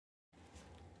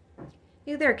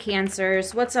Hey there,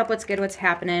 Cancers. What's up? What's good? What's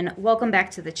happening? Welcome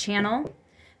back to the channel.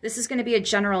 This is going to be a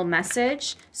general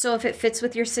message, so if it fits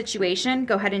with your situation,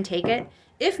 go ahead and take it.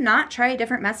 If not, try a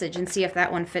different message and see if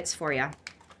that one fits for you.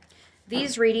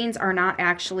 These readings are not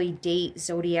actually date,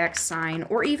 zodiac sign,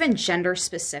 or even gender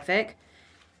specific.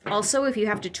 Also, if you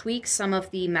have to tweak some of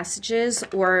the messages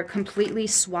or completely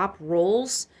swap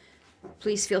roles,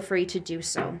 please feel free to do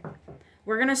so.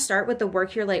 We're going to start with the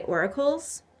Work Your Light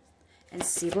Oracles and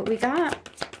see what we got.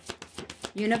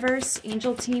 Universe,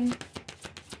 angel team,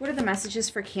 what are the messages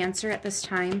for Cancer at this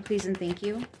time? Please and thank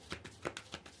you.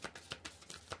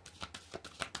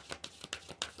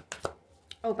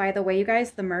 Oh, by the way, you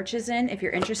guys, the merch is in. If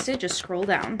you're interested, just scroll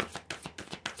down.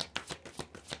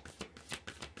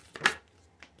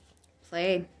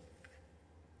 Play.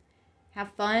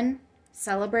 Have fun.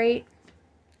 Celebrate.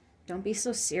 Don't be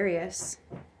so serious.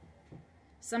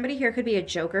 Somebody here could be a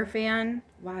Joker fan.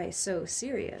 Why so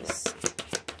serious?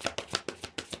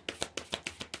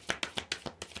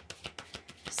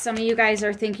 Some of you guys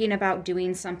are thinking about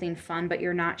doing something fun, but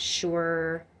you're not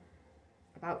sure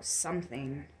about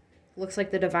something. Looks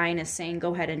like the divine is saying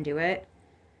go ahead and do it.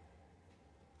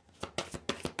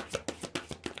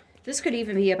 This could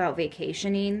even be about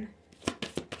vacationing.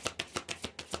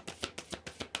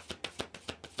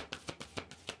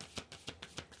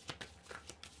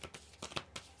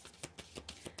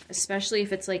 Especially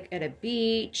if it's like at a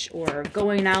beach or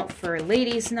going out for a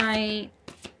ladies' night.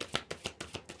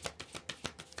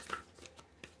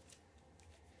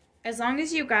 As long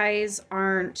as you guys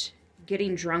aren't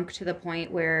getting drunk to the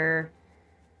point where,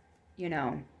 you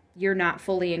know, you're not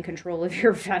fully in control of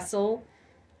your vessel,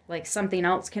 like something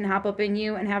else can hop up in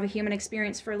you and have a human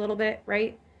experience for a little bit,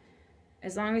 right?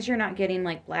 As long as you're not getting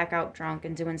like blackout drunk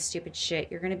and doing stupid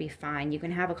shit, you're going to be fine. You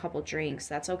can have a couple drinks.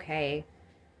 That's okay.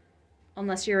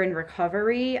 Unless you're in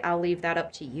recovery, I'll leave that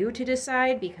up to you to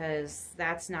decide, because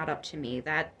that's not up to me.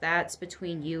 That's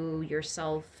between you,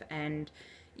 yourself, and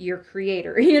your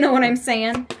creator. You know what I'm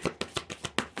saying?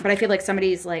 But I feel like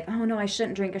somebody's like, oh no, I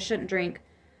shouldn't drink. I shouldn't drink.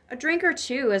 A drink or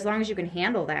two, as long as you can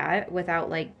handle that without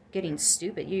like getting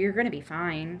stupid, you're going to be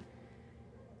fine.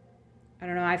 I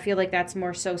don't know. I feel like that's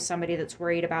more so somebody that's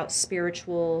worried about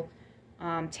spiritual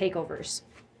takeovers.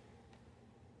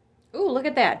 Ooh, look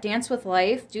at that. Dance with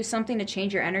life. Do something to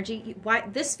change your energy. Why?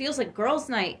 This feels like girls'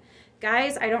 night.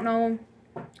 Guys, I don't know.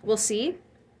 We'll see.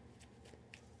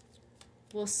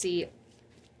 We'll see.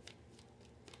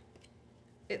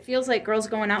 It feels like girls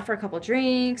going out for a couple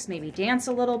drinks, maybe dance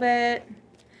a little bit,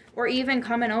 or even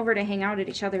coming over to hang out at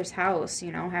each other's house,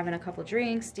 you know, having a couple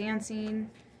drinks, dancing.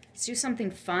 Let's do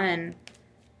something fun.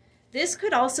 This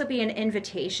could also be an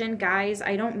invitation, guys.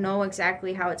 I don't know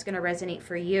exactly how it's going to resonate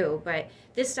for you, but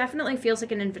this definitely feels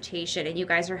like an invitation, and you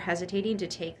guys are hesitating to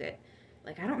take it.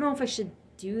 Like, I don't know if I should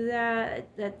do that.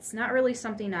 That's not really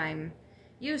something I'm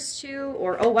used to.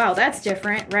 Or, oh, wow, that's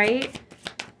different, right?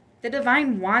 The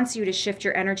divine wants you to shift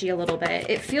your energy a little bit.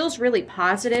 It feels really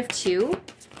positive, too.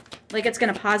 Like it's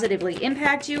going to positively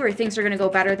impact you, or things are going to go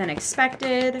better than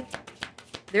expected.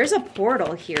 There's a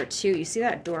portal here, too. You see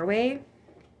that doorway?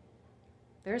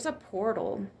 There's a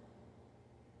portal.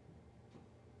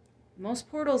 Most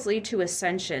portals lead to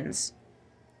ascensions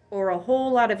or a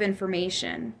whole lot of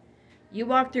information. You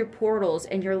walk through portals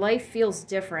and your life feels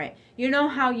different. You know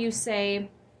how you say,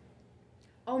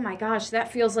 oh my gosh,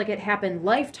 that feels like it happened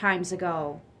lifetimes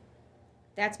ago.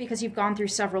 That's because you've gone through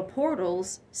several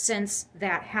portals since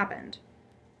that happened.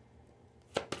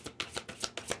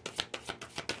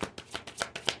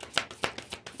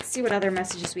 Let's see what other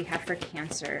messages we have for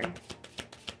Cancer.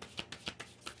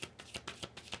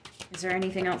 Is there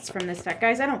anything else from this deck?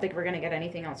 Guys, I don't think we're going to get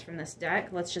anything else from this deck.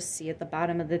 Let's just see at the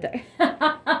bottom of the deck.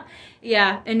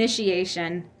 Yeah,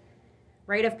 initiation.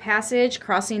 Rite of passage,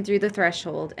 crossing through the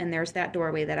threshold. And there's that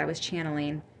doorway that I was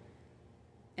channeling.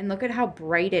 And look at how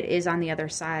bright it is on the other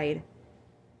side.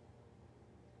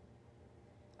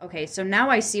 Okay, so now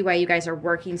I see why you guys are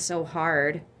working so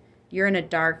hard. You're in a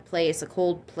dark place, a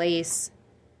cold place.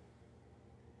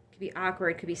 Could be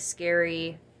awkward, could be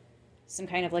scary. Some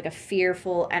kind of like a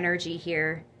fearful energy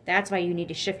here. That's why you need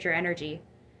to shift your energy.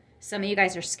 Some of you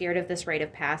guys are scared of this rite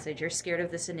of passage. You're scared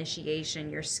of this initiation.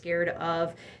 You're scared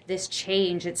of this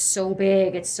change. It's so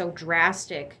big. It's so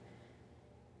drastic.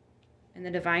 And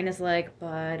the divine is like,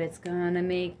 but it's gonna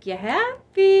make you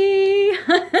happy.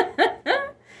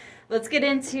 Let's get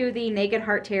into the Naked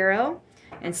Heart Tarot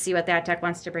and see what that deck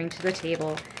wants to bring to the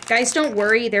table. Guys, don't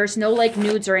worry. There's no like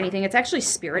nudes or anything. It's actually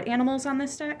spirit animals on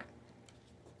this deck.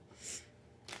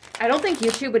 I don't think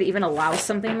YouTube would even allow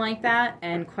something like that,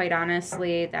 and quite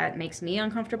honestly, that makes me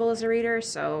uncomfortable as a reader,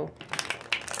 so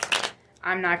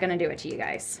I'm not going to do it to you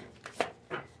guys.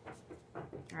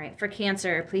 All right, for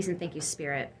Cancer, please and thank you,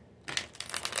 Spirit.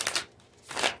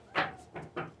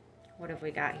 What have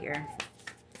we got here?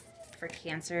 For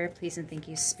Cancer, please and thank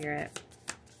you, Spirit.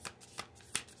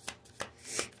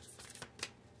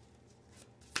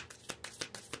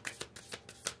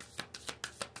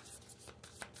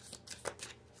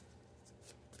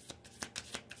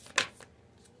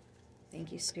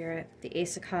 Thank you, Spirit. The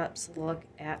Ace of Cups, look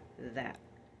at that.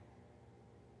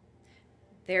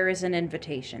 There is an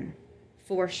invitation,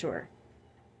 for sure.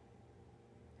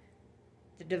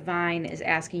 The divine is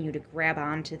asking you to grab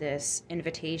onto this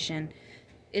invitation.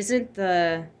 Isn't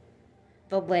the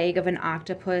leg of an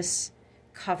octopus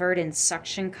covered in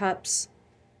suction cups?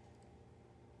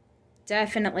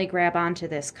 Definitely grab onto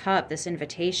this cup, this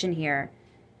invitation here.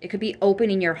 It could be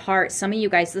opening your heart. Some of you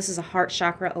guys, this is a heart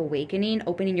chakra awakening,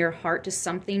 opening your heart to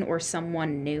something or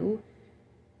someone new.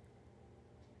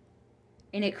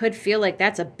 And it could feel like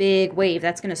that's a big wave.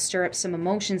 That's going to stir up some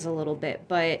emotions a little bit.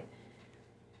 But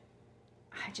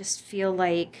I just feel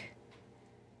like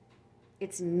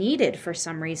it's needed for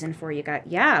some reason for you guys.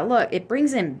 Yeah, look, it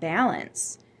brings in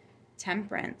balance,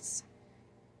 temperance.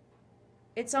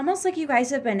 It's almost like you guys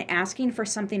have been asking for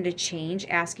something to change,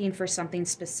 asking for something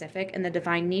specific, and the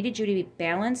divine needed you to be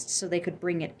balanced so they could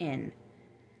bring it in.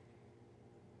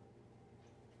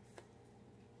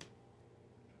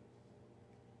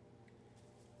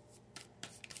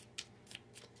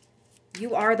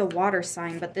 You are the water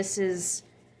sign, but this is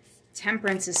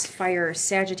Temperance is fire,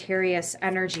 Sagittarius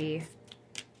energy.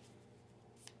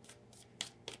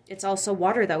 It's also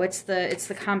water though. It's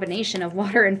the combination of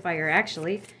water and fire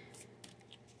actually.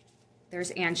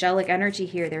 There's angelic energy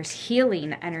here. There's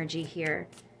healing energy here.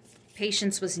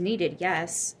 Patience was needed,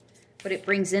 yes, but it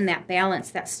brings in that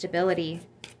balance, that stability.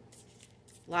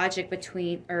 Balance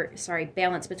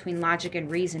between logic and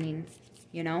reasoning,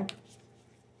 you know?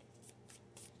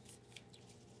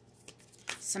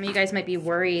 Some of you guys might be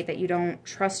worried that you don't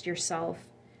trust yourself.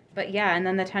 But yeah, and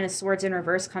then the Ten of Swords in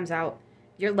reverse comes out.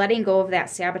 You're letting go of that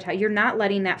sabotage. You're not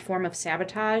letting that form of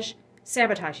sabotage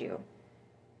you.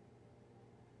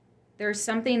 There's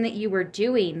something that you were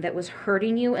doing that was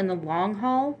hurting you in the long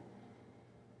haul,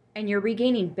 and you're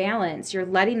regaining balance. You're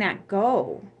letting that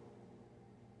go.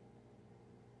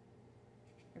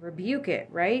 Rebuke it,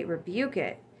 right? Rebuke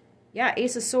it. Yeah,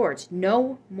 Ace of Swords.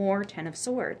 No more Ten of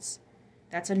Swords.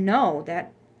 That's a no.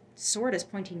 That sword is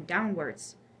pointing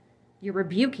downwards. You're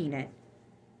rebuking it.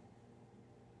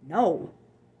 No.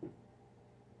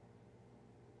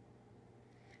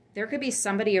 There could be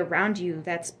somebody around you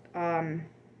that's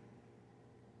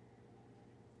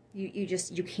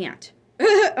you can't.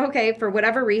 Okay, for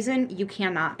whatever reason, you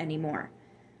cannot anymore.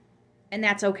 And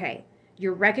that's okay.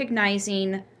 You're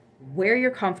recognizing where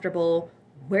you're comfortable,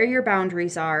 where your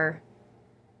boundaries are,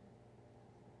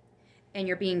 and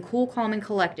you're being cool, calm, and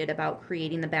collected about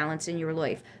creating the balance in your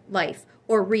life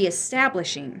or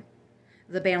reestablishing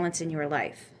the balance in your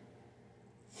life.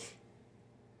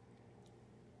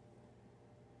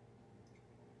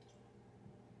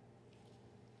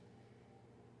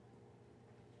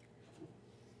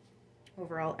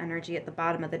 Overall energy at the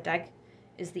bottom of the deck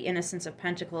is the Innocence of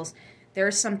Pentacles.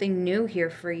 There's something new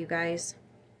here for you guys.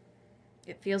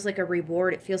 It feels like a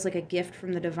reward. It feels like a gift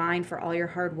from the divine for all your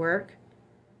hard work.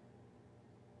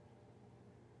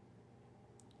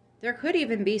 There could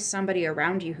even be somebody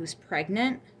around you who's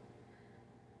pregnant.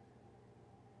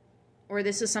 Or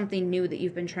this is something new that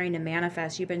you've been trying to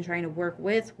manifest. You've been trying to work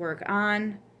with, work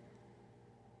on.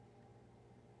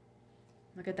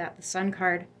 Look at that, the Sun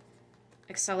card.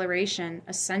 Acceleration,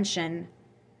 ascension,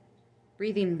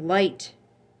 breathing light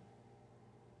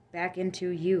back into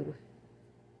you.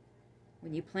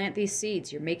 When you plant these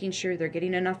seeds, you're making sure they're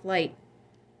getting enough light.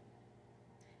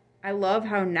 I love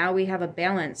how now we have a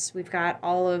balance. We've got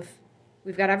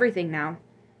everything now.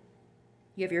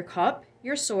 You have your cup,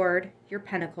 your sword, your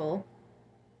pentacle,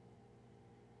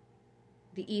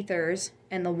 the ethers,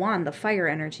 and the wand, the fire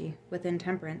energy within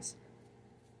Temperance.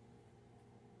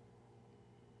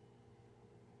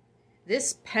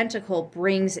 This pentacle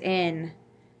brings in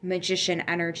magician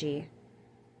energy.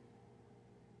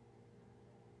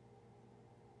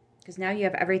 Because now you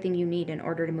have everything you need in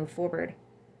order to move forward.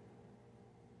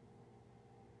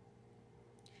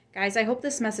 Guys, I hope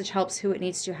this message helps who it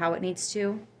needs to, how it needs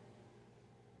to.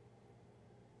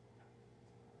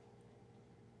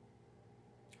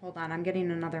 Hold on, I'm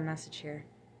getting another message here.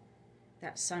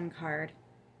 That Sun card.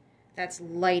 That's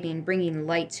lighting, bringing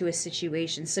light to a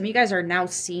situation. Some of you guys are now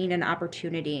seeing an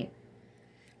opportunity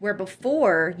where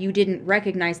before you didn't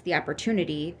recognize the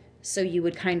opportunity, so you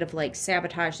would kind of like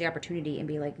sabotage the opportunity and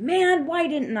be like, man, why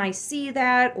didn't I see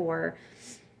that? Or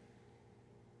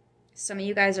some of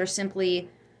you guys are simply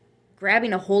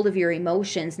grabbing a hold of your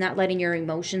emotions, not letting your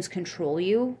emotions control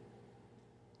you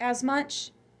as much.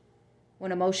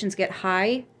 When emotions get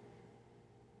high,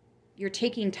 you're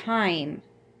taking time.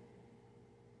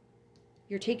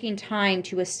 You're taking time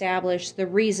to establish the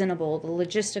reasonable, the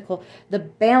logistical, the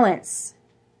balance.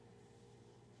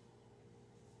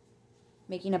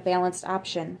 Making a balanced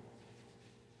option.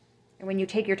 And when you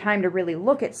take your time to really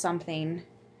look at something,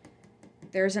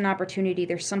 there's an opportunity,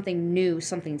 there's something new,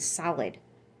 something solid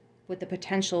with the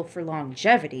potential for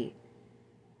longevity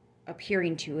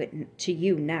appearing to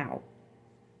you now.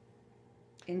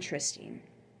 Interesting.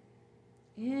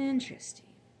 Interesting.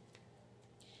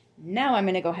 Now I'm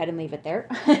going to go ahead and leave it there.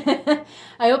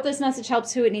 I hope this message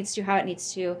helps who it needs to, how it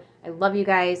needs to. I love you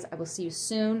guys. I will see you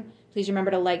soon. Please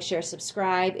remember to like, share,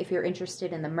 subscribe. If you're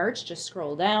interested in the merch, just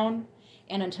scroll down.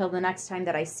 And until the next time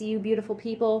that I see you, beautiful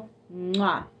people,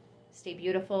 mwah, stay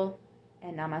beautiful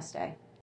and namaste.